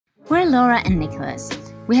We're Laura and Nicolas.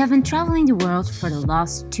 We have been traveling the world for the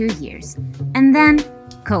last 2 years. And then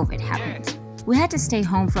COVID happened. We had to stay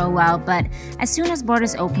home for a while, but as soon as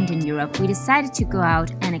borders opened in Europe, we decided to go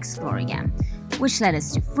out and explore again, which led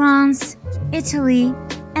us to France, Italy,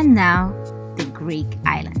 and now the Greek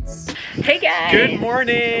islands. Hey guys! Good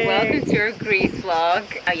morning! Welcome to our Greece vlog.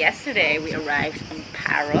 Yesterday we arrived in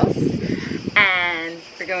Paros and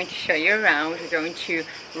we're going to show you around. We're going to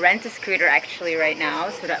rent a scooter actually right now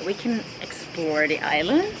so that we can explore the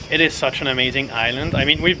island. It is such an amazing island. I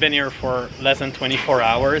mean, we've been here for less than 24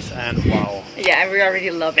 hours and wow. Yeah, we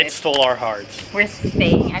already love it. It stole our hearts. We're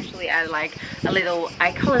staying actually at like a little,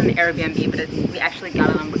 I call it an Airbnb, but we actually got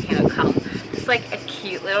it on Booking.com. It's like a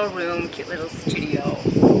cute little room, cute little studio.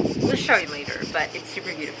 We'll show you later, but it's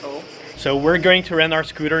super beautiful. So we're going to rent our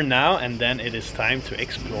scooter now and then it is time to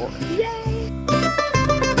explore. Yay!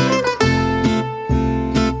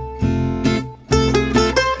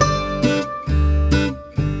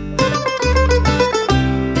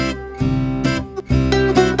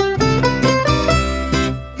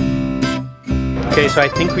 Okay, so I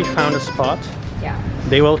think we found a spot. Yeah.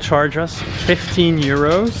 They will charge us 15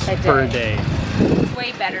 euros per day. It's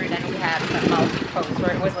way better than we had at Malta Coast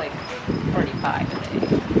where it was like 45 a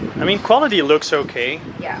day. I mean, quality looks okay.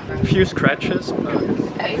 Yeah. A few scratches, but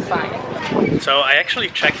It's fine. so I actually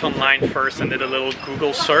checked online first and did a little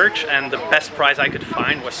Google search, and the best price I could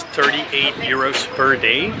find was 38 euros per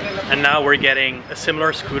day. And now we're getting a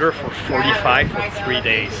similar scooter for 45 for 3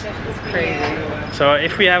 days. It's crazy. So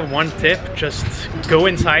if we have one tip, just go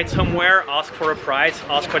inside somewhere, ask for a price,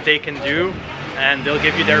 ask what they can do, and they'll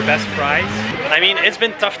give you their best price. I mean, it's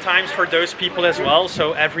been tough times for those people as well,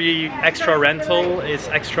 so every extra rental is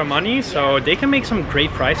extra money, so they can make some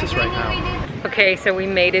great prices right now. Okay, so we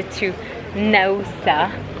made it to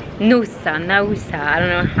Nausa. Nausa. I don't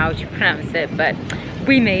know how to pronounce it, but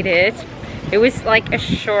we made it. It was like a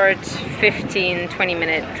short 15-20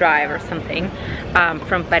 minute drive or something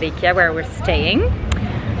from Parikia where we're staying.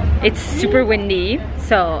 It's super windy,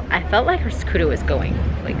 so I felt like our scooter was going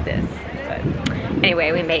like this. But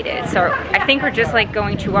anyway, we made it. So I think we're just like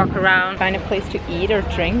going to walk around, find a place to eat or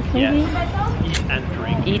drink maybe? Yes. Eat and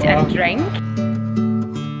drink. Eat and drink.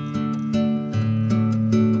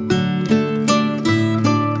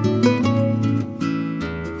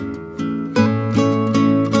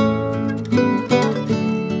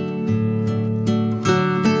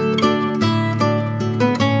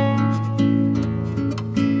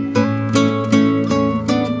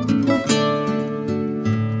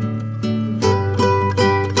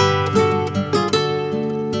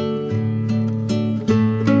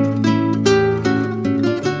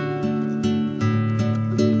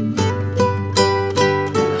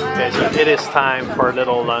 It is time for a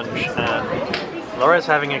little lunch and Laura's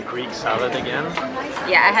having a Greek salad again.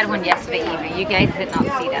 Yeah, I had one yesterday evening. You guys did not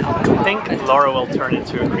see that. I think Laura will turn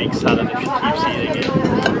into a Greek salad if she keeps eating it.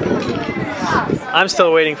 I'm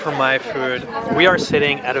still waiting for my food. We are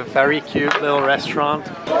sitting at a very cute little restaurant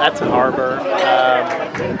at the harbor.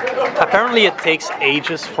 Apparently it takes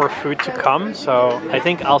ages for food to come, so I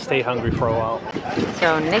think I'll stay hungry for a while.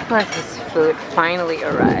 So Nicolas's food finally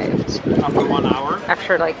arrived. After 1 hour?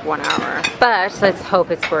 After like 1 hour. But let's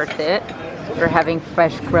hope it's worth it. We're having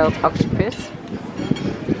fresh grilled octopus.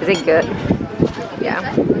 Is it good?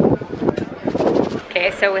 Yeah.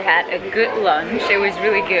 Okay, so we had a good lunch. It was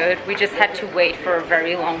really good. We just had to wait for a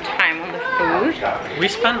very long time on the food. We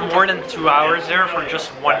spent more than 2 hours there for just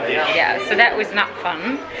one dish. Yeah, so that was not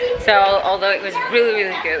fun. So although it was really,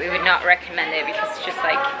 really good, we would not recommend it because it's just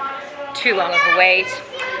like too long of a wait.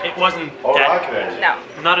 It wasn't that good. No.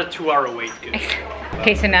 Not a 2 hour wait good.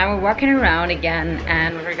 Okay, so now we're walking around again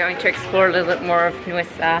and we're going to explore a little bit more of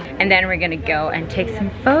Nusa, and then we're gonna go and take some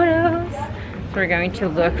photos. So we're going to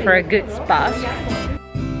look for a good spot.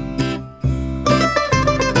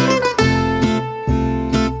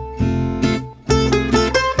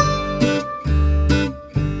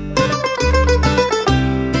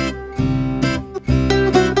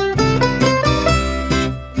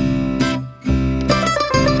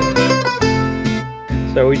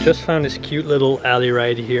 So we just found this cute little alley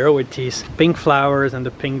right here with these pink flowers and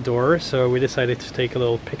the pink door, so we decided to take a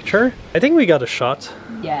little picture. I think we got a shot.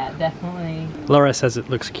 Yeah, definitely. Laura says it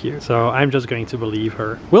looks cute, so I'm just going to believe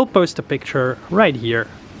her. We'll post a picture right here.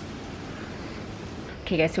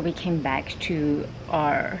 Okay guys, so we came back to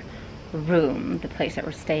our room, the place that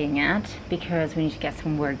we're staying at, because we need to get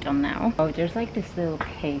some work done now. Oh, there's like this little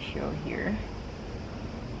patio here.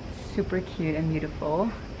 Super cute and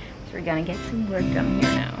beautiful. So we're gonna get some work done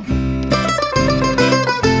here now.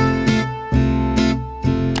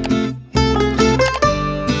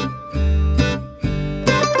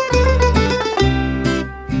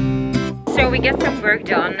 we get some work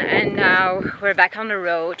done and now we're back on the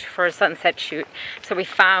road for a sunset shoot. So we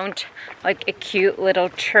found like a cute little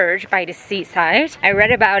church by the seaside. I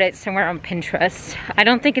read about it somewhere on Pinterest. I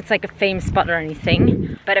don't think it's like a famous spot or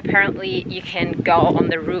anything, but apparently you can go on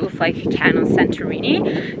the roof like you can on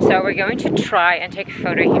Santorini. So we're going to try and take a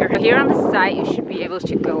photo here. Here on the side you should be able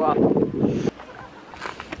to go up.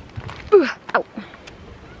 Ooh, ow.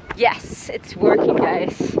 Yes, it's working,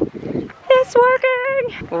 guys. It's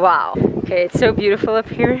working! Wow. Okay, it's so beautiful up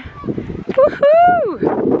here.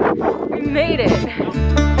 Woohoo! We made it!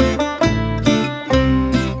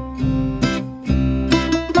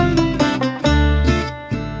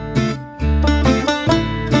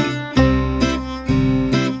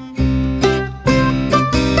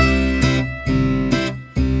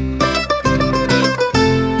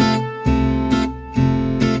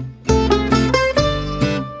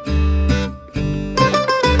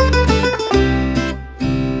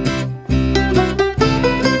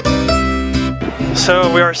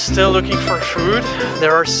 So we are still looking for food.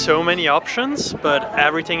 There are so many options, but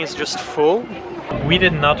everything is just full. We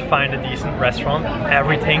did not find a decent restaurant.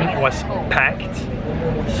 Everything was packed.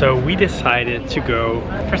 So we decided to go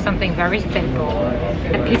for something very simple,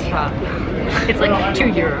 a pizza. It's like 2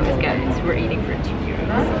 euros, guys. We're eating for 2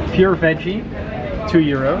 euros. Pure veggie, 2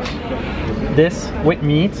 euros. This with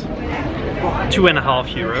meat,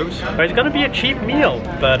 2.5 euros. So it's gonna be a cheap meal,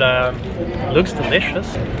 but looks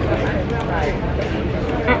delicious.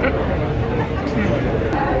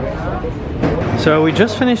 So we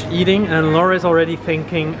just finished eating and Laura is already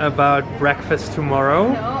thinking about breakfast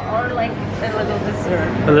tomorrow. No, or like a little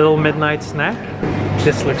dessert. A little midnight snack.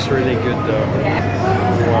 This looks really good though.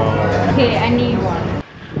 Yeah. Wow. Okay, I need one.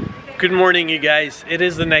 Good morning, you guys. It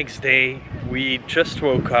is the next day. We just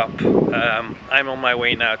woke up. I'm on my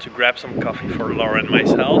way now to grab some coffee for Laura and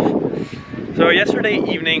myself. So yesterday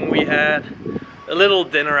evening we had a little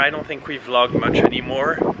dinner. I don't think we vlogged much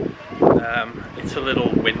anymore. It's a little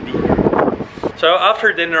windy. So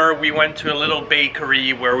after dinner we went to a little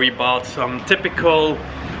bakery where we bought some typical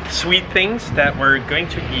sweet things that we're going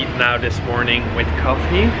to eat now this morning with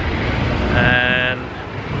coffee. And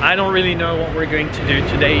I don't really know what we're going to do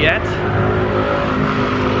today yet.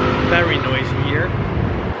 Very noisy here.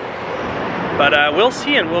 But we'll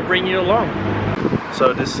see and we'll bring you along.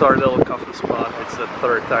 So this is our little coffee spot. It's the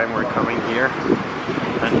 3rd time we're coming here.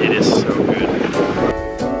 And it is so good.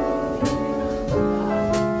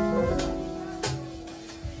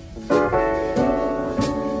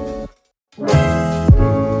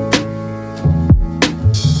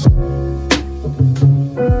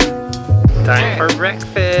 Time for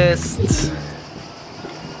breakfast!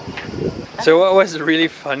 So what was really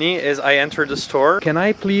funny is I entered the store. Can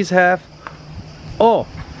I please have... Oh!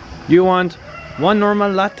 You want 1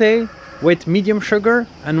 normal latte with medium sugar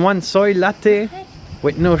and 1 soy latte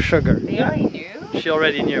with no sugar? They already knew? She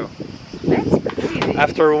already knew. That's crazy.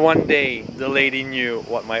 After 1 day, the lady knew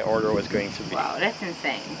what my order was going to be. Wow, that's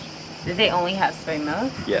insane. Did they only have soy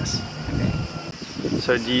milk? Yes. Okay.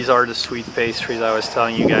 So these are the sweet pastries I was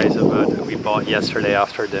telling you guys about that we bought yesterday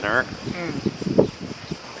after dinner.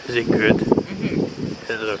 Is it good?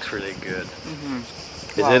 It looks really good.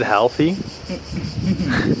 Is it healthy?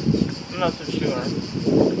 I'm not so sure.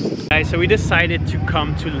 Guys, so we decided to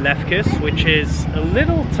come to Lefkes, which is a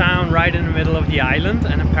little town right in the middle of the island,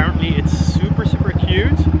 and apparently it's super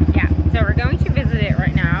cute. Yeah, so we're going to visit it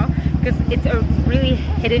right now because it's a really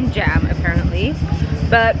hidden gem apparently.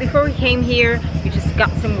 But before we came here, we just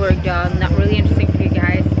got some work done. Not really interesting for you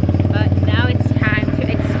guys, but now it's time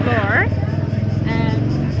to explore.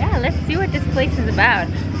 And yeah, let's see what this place is about.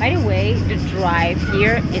 By the way, the drive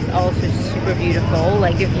here is also super beautiful.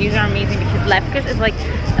 Like the views are amazing because Lefkes is like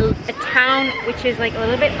a town which is like a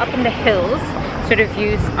little bit up in the hills, so the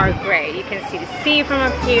views are great. You can see the sea from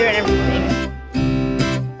up here and everything.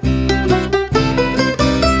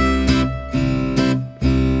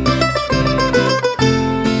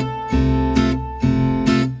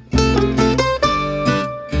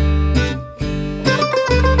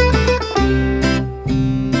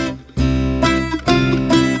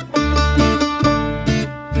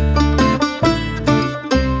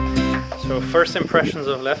 First impressions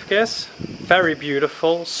of Lefkes, very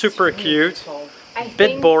beautiful, super cute, Bit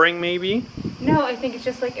bit boring maybe. No, I think it's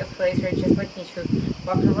just like a place where you just like need to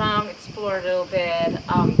walk around, explore a little bit,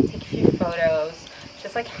 take a few photos,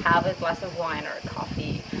 just like have a glass of wine or a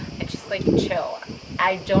coffee and just like chill.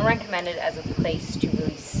 I don't recommend it as a place to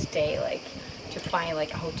really stay, like to find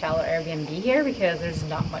like a hotel or Airbnb here because there's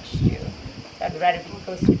not much to do. So I'd rather be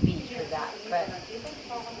close to the beach for that, but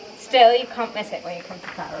still you can't miss it when you come to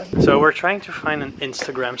Paros. So we're trying to find an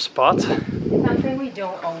Instagram spot. Something we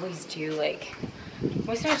don't always do, like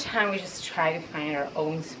most of the time we just try to find our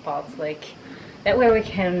own spots, like that way we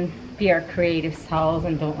can be our creative selves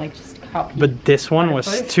and don't like just copy. But this one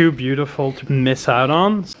was too beautiful to miss out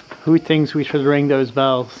on. Who thinks we should ring those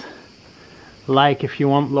bells? Like if you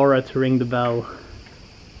want Laura to ring the bell.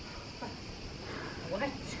 What?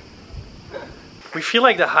 We feel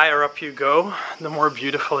like the higher up you go, the more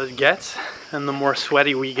beautiful it gets, and the more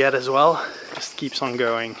sweaty we get as well. Just keeps on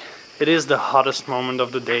going. It is the hottest moment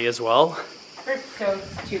of the day as well. We're so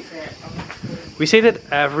stupid. We say that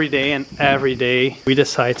every day, and every day we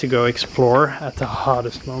decide to go explore at the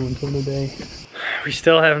hottest moment of the day. We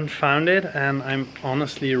still haven't found it, and I'm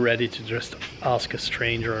honestly ready to just ask a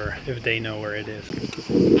stranger if they know where it is.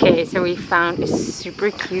 Okay, so we found a super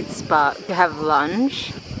cute spot to have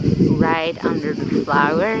lunch right under the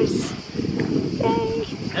flowers. Yay!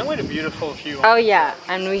 And with a beautiful view. Oh yeah,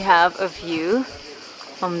 and we have a view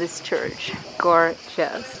from this church.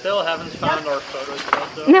 Gorgeous. Still haven't found our photos yet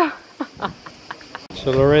though. No! So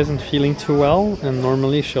Laura isn't feeling too well, and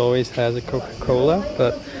normally she always has a Coca-Cola,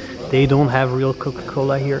 but they don't have real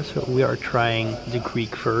Coca-Cola here, so we are trying the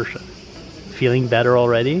Greek version. Feeling better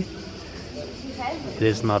already? It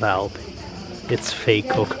is not helping. It's fake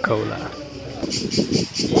Coca-Cola.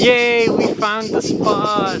 Yay, we found the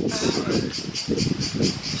spot!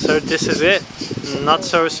 So this is it. Not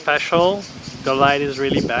so special. The light is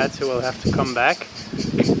really bad, so we'll have to come back.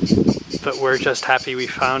 But we're just happy we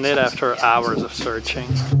found it after hours of searching.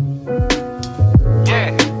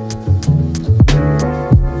 Yeah!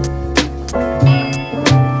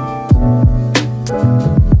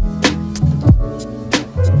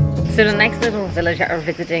 So the next little village that we're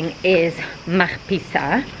visiting is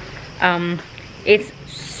Marpisa. It's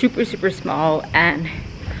super small, and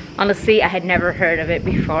honestly I had never heard of it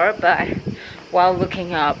before, but while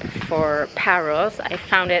looking up for Paros I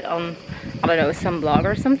found it on, I don't know, some blog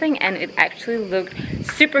or something, and it actually looked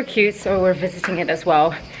super cute, so we're visiting it as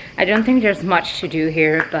well. I don't think there's much to do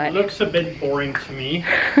here, but it looks a bit boring to me.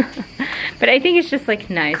 but I think it's just like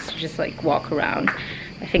nice to just like walk around.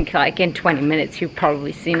 I think like in 20 minutes you've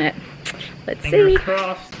probably seen it. Let's see.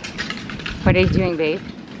 Crossed. What are you doing, babe?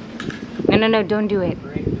 No, don't do it.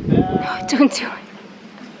 No, don't do it.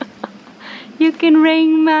 You can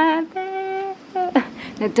ring my bell.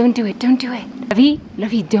 No, don't do it, don't do it.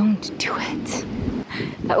 Lovey, don't do it.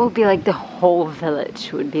 That would be like the whole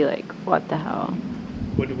village would be like, what the hell?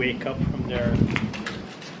 Would wake up from their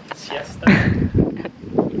siesta.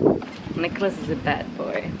 Nicolas is a bad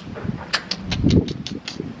boy.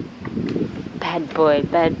 Bad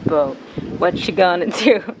boy. What you gonna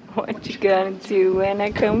do? What you gonna do when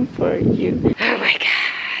I come for you? Oh my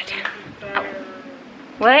god. Oh.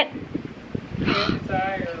 What?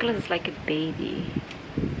 Nicolas is like a baby.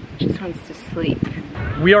 Just wants to sleep.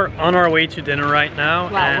 We are on our way to dinner right now.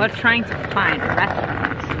 Wow, we're trying to find a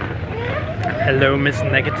restaurant. Hello, Miss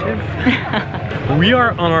Negative. We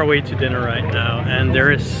are on our way to dinner right now, and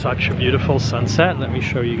there is such a beautiful sunset. Let me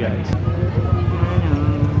show you guys.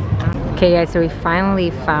 Okay guys, so we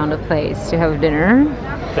finally found a place to have dinner.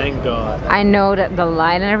 Thank God. I know that the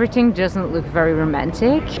light and everything doesn't look very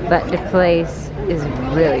romantic, but the place is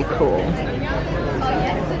really cool.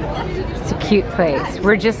 It's a cute place.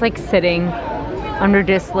 We're just like sitting under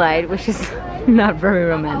this light, which is not very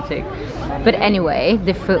romantic. But anyway,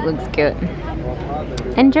 the food looks good.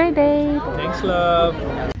 Enjoy, babe. Thanks, love.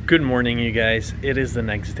 Good morning, you guys. It is the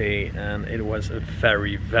next day, and it was a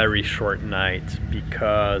very short night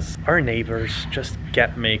because our neighbors just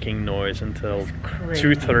kept making noise until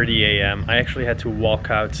 2:30 a.m. I actually had to walk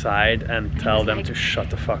outside and tell them to shut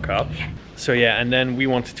the fuck up. So yeah, and then we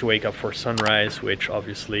wanted to wake up for sunrise, which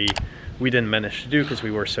obviously we didn't manage to do because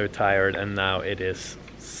we were so tired, and now it is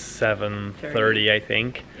 7:30, I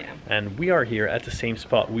think. Yeah. And we are here at the same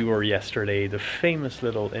spot we were yesterday, the famous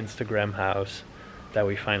little Instagram house that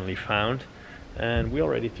we finally found, and we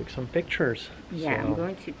already took some pictures. Yeah, so I'm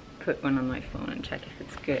going to put one on my phone and check if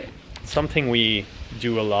it's good. something we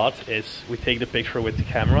do a lot is we take the picture with the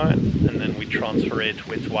camera and then we transfer it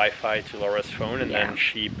with Wi-Fi to Laura's phone, and then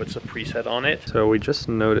she puts a preset on it. So we just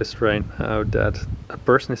noticed right now that a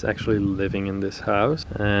person is actually living in this house,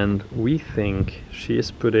 and we think she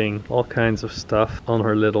is putting all kinds of stuff on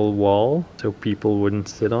her little wall so people wouldn't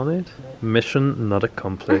sit on it. Mission not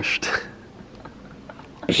accomplished.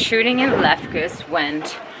 Shooting in Lefkes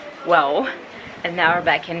went well. And now we're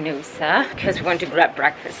back in Nusa because we're going to grab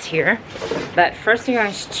breakfast here. But first we're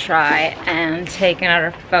going to try and take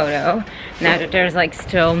another photo now that there's like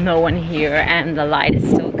still no one here and the light is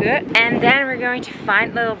still good. And then we're going to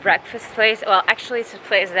find a little breakfast place. Well, actually it's a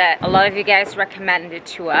place that a lot of you guys recommended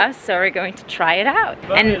to us, so we're going to try it out.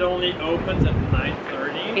 But and it only opens at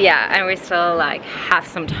 9:30. yeah, and we still like have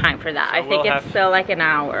some time for that. So I think it's still like an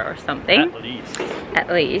hour or something. At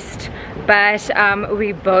least. But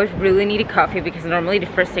we both really need a coffee because normally the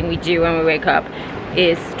first thing we do when we wake up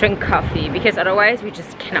is drink coffee because otherwise we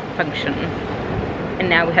just cannot function. And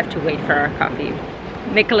now we have to wait for our coffee.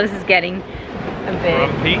 Nicolas is getting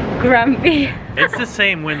a bit grumpy. It's the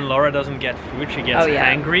same when Laura doesn't get food, she gets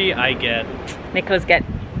angry. I get Nicolas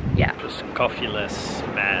just coffeeless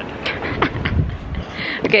mad.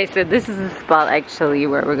 Okay, so this is the spot actually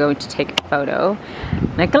where we're going to take a photo.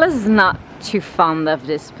 Nicolas is not too fond of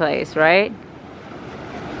this place, right?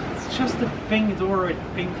 It's just a pink door with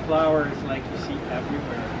pink flowers like you see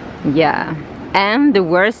everywhere. Yeah, and the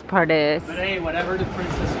worst part is... But hey, whatever the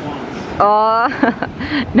princess wants.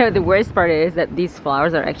 Oh, no, the worst part is that these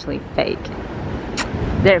flowers are actually fake.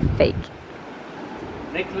 They're fake.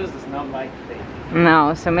 Nicolas does not like fake.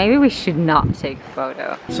 No, so maybe we should not take a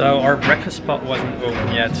photo. So our breakfast spot wasn't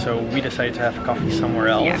open yet, so we decided to have coffee somewhere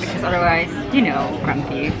else. Yeah, because otherwise, you know,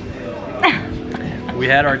 grumpy. We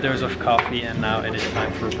had our dose of coffee and now it is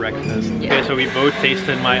time for breakfast. Yeah. Okay, so we both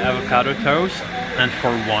tasted my avocado toast and for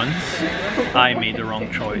once I made the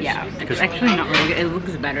wrong choice. Yeah, it's actually not really good. It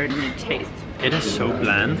looks better than it tastes. It is so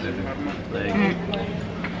bland, like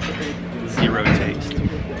zero taste.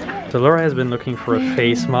 So Laura has been looking for a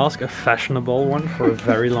face mask, a fashionable one, for a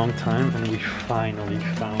very long time, and we finally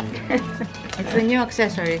found it. It's a new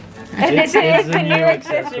accessory. It's a new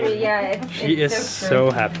accessory, yeah. She is so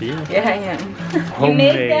happy. Yeah, I am.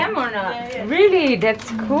 Homemade. You made them or not? Yeah. Really? That's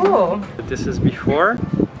cool. This is before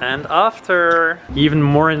and after. Even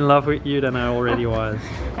more in love with you than I already was.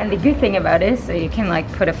 And the good thing about it is so you can like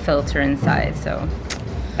put a filter inside, so...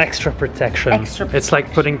 Extra protection. It's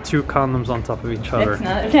like putting 2 condoms on top of each other.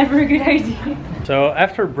 That's never a good idea. So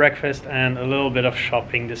after breakfast and a little bit of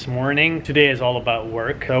shopping this morning, today is all about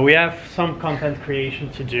work. So we have some content creation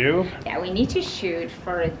to do. Yeah, we need to shoot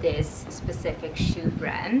for this specific shoe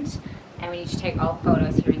brand. And we need to take all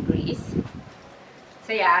photos here in Greece.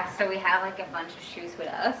 So yeah, so we have like a bunch of shoes with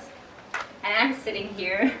us. And I'm sitting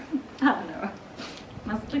here. I don't know. It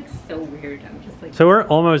must look so weird. I'm just like... So we're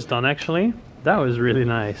almost done actually. That was really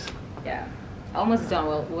nice. Yeah, almost done.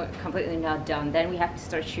 Well, we're completely not done. Then we have to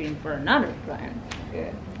start shooting for another brand.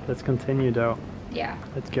 Good. Let's continue though. Yeah.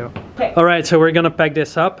 Let's go. Okay. All right, so we're gonna pack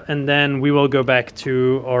this up and then we will go back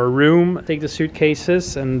to our room, take the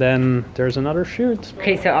suitcases, and then there's another shoot.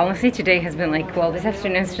 Okay, so honestly today has been like, well, this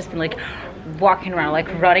afternoon has just been like walking around, like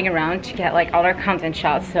running around to get like other content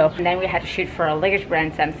shots. So and then we had to shoot for a luggage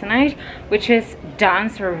brand Samsonite, which is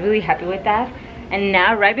done, so we're really happy with that. And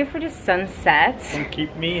now, right before the sun sets... Don't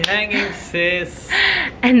keep me hanging, sis!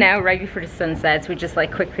 And now, right before the sun sets, we just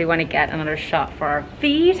like quickly want to get another shot for our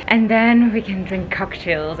feed. And then we can drink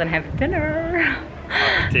cocktails and have dinner.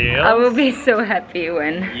 Cocktails? I will be so happy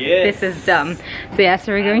when this is done. So yeah,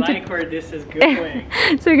 so we're going to... where this is going.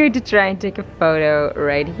 So we're going to try and take a photo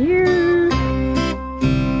right here.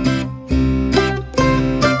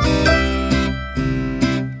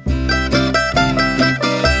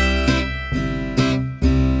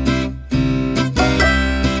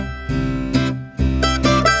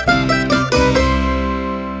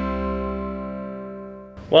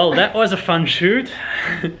 Well, that was a fun shoot.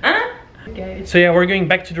 Okay. So yeah, we're going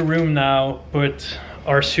back to the room now, put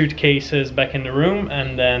our suitcases back in the room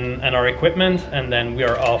and our equipment, and then we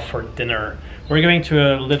are off for dinner. We're going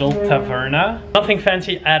to a little taverna. Nothing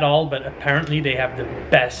fancy at all, but apparently they have the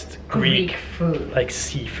best Greek food. Like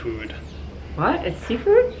seafood. What? It's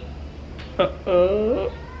seafood? I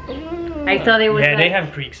thought it was Yeah, like... they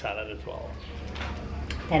have Greek salad as well.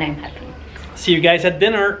 Then I'm happy. See you guys at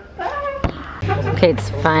dinner. Okay,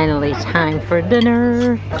 it's finally time for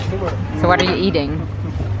dinner. So what are you eating?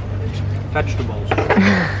 Vegetables.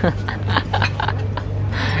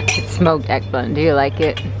 It's smoked eggplant. Do you like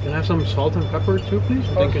it? Can I have some salt and pepper too, please?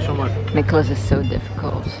 Thank you so much. Nicolas is so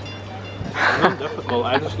difficult. Not difficult.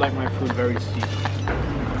 I just like my food very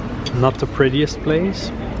sweet. Not the prettiest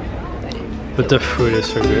place, but the food is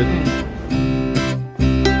so good.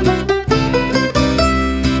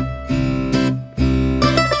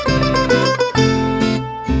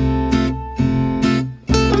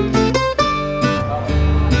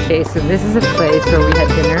 Okay, so this is a place where we had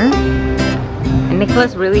dinner. And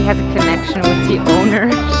Nicolas really has a connection with the owner.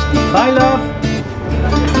 Bye, love!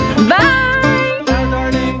 Bye! Bye,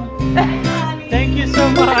 darling! Thank you so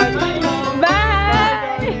much.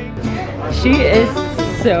 Bye. She is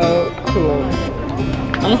so cool.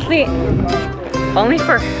 Honestly, only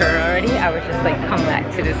for her already, I would just like come back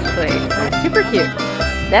to this place. Super cute.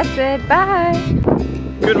 That's it. Bye.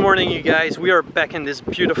 Good morning, you guys. We are back in this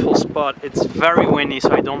beautiful spot. It's very windy,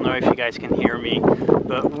 so I don't know if you guys can hear me,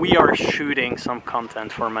 but we are shooting some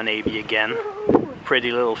content for Manabi again.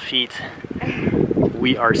 Pretty little feet.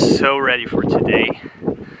 We are so ready for today.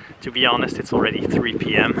 To be honest, it's already 3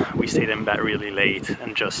 p.m. We stayed in bed really late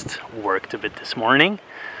and just worked a bit this morning.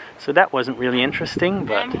 So that wasn't really interesting,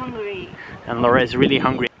 but I'm hungry. And Laura is really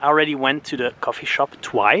hungry. I already went to the coffee shop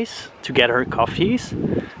twice to get her coffees.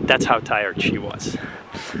 That's how tired she was.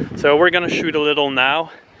 So we're gonna shoot a little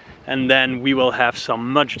now, and then we will have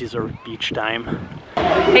some much deserved beach time.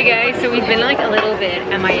 Hey guys, so we've been like a little bit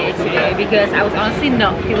MIA today because I was honestly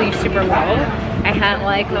not feeling super well. I had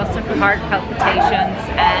like lots of heart palpitations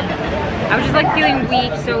and I was just like feeling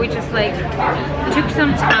weak, so we just like took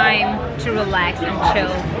some time to relax and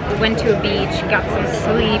chill. We went to a beach, got some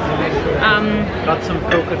sleep. Got some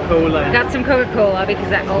Coca-Cola. Got some Coca-Cola because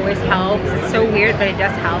that always helps. It's so weird, but it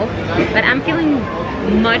does help. But I'm feeling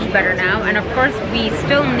much better now, and of course we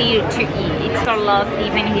still need to eat. It's our last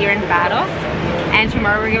evening here in Paros, and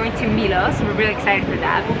tomorrow we're going to Milos. We're really excited for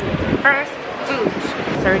that. First, food.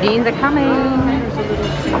 Sardines are coming.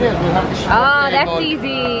 Oh, that's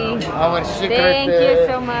easy. Our secret. Thank you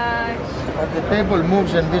so much. The table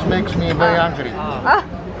moves and this makes me very hungry.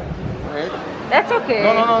 Oh, Right? that's okay.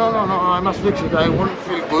 No, I must fix it. I won't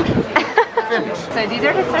feel good. Finish. So these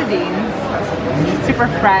are the sardines, super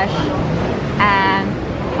fresh, and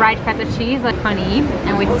fried feta cheese like honey,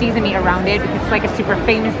 and with sesame around it because it's like a super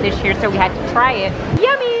famous dish here, so we had to try it.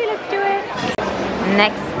 Yummy, let's do it.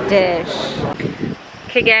 Next dish.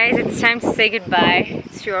 Okay guys, it's time to say goodbye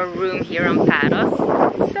to our room here on Paros.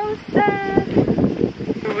 So sad.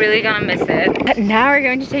 We're really gonna miss it. But now we're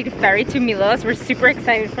going to take the ferry to Milos. We're super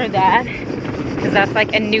excited for that because that's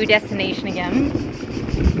like a new destination again.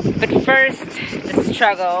 But first, the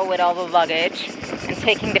struggle with all the luggage and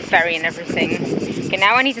taking the ferry and everything. Okay,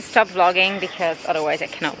 now I need to stop vlogging because otherwise I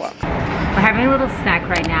cannot walk. We're having a little snack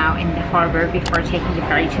right now in the harbor before taking the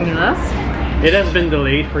ferry to Milos. It has been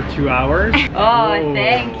delayed for 2 hours. Oh,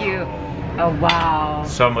 thank you. Oh, wow.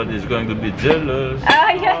 Somebody's going to be jealous. Oh,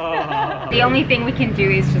 yeah. The only thing we can do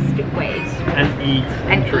is just wait. And eat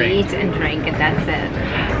and drink. Eat and drink, and that's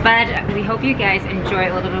it. But we hope you guys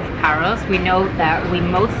enjoy a little bit of Paros. We know that we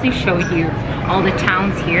mostly showed you all the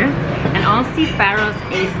towns here. And honestly, Paros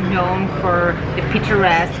is known for the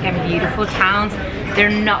picturesque and beautiful towns. They're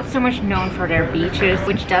not so much known for their beaches,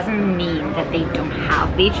 which doesn't mean that they don't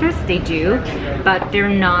have beaches. They do, but they're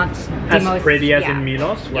not as most pretty as in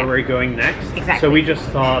Milos, where we're going next. Exactly. So we just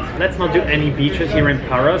thought, let's not do any beaches here in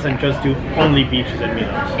Paros and just do only beaches in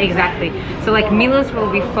Milos. Exactly. So like Milos will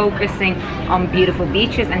be focusing on beautiful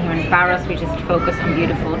beaches, and here in Paros we just focus on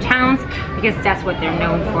beautiful towns because that's what they're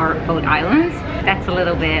known for, both islands. That's a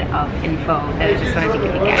little bit of info that I just wanted to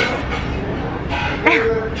give you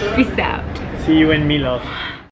guys. Peace out. See you in Milos.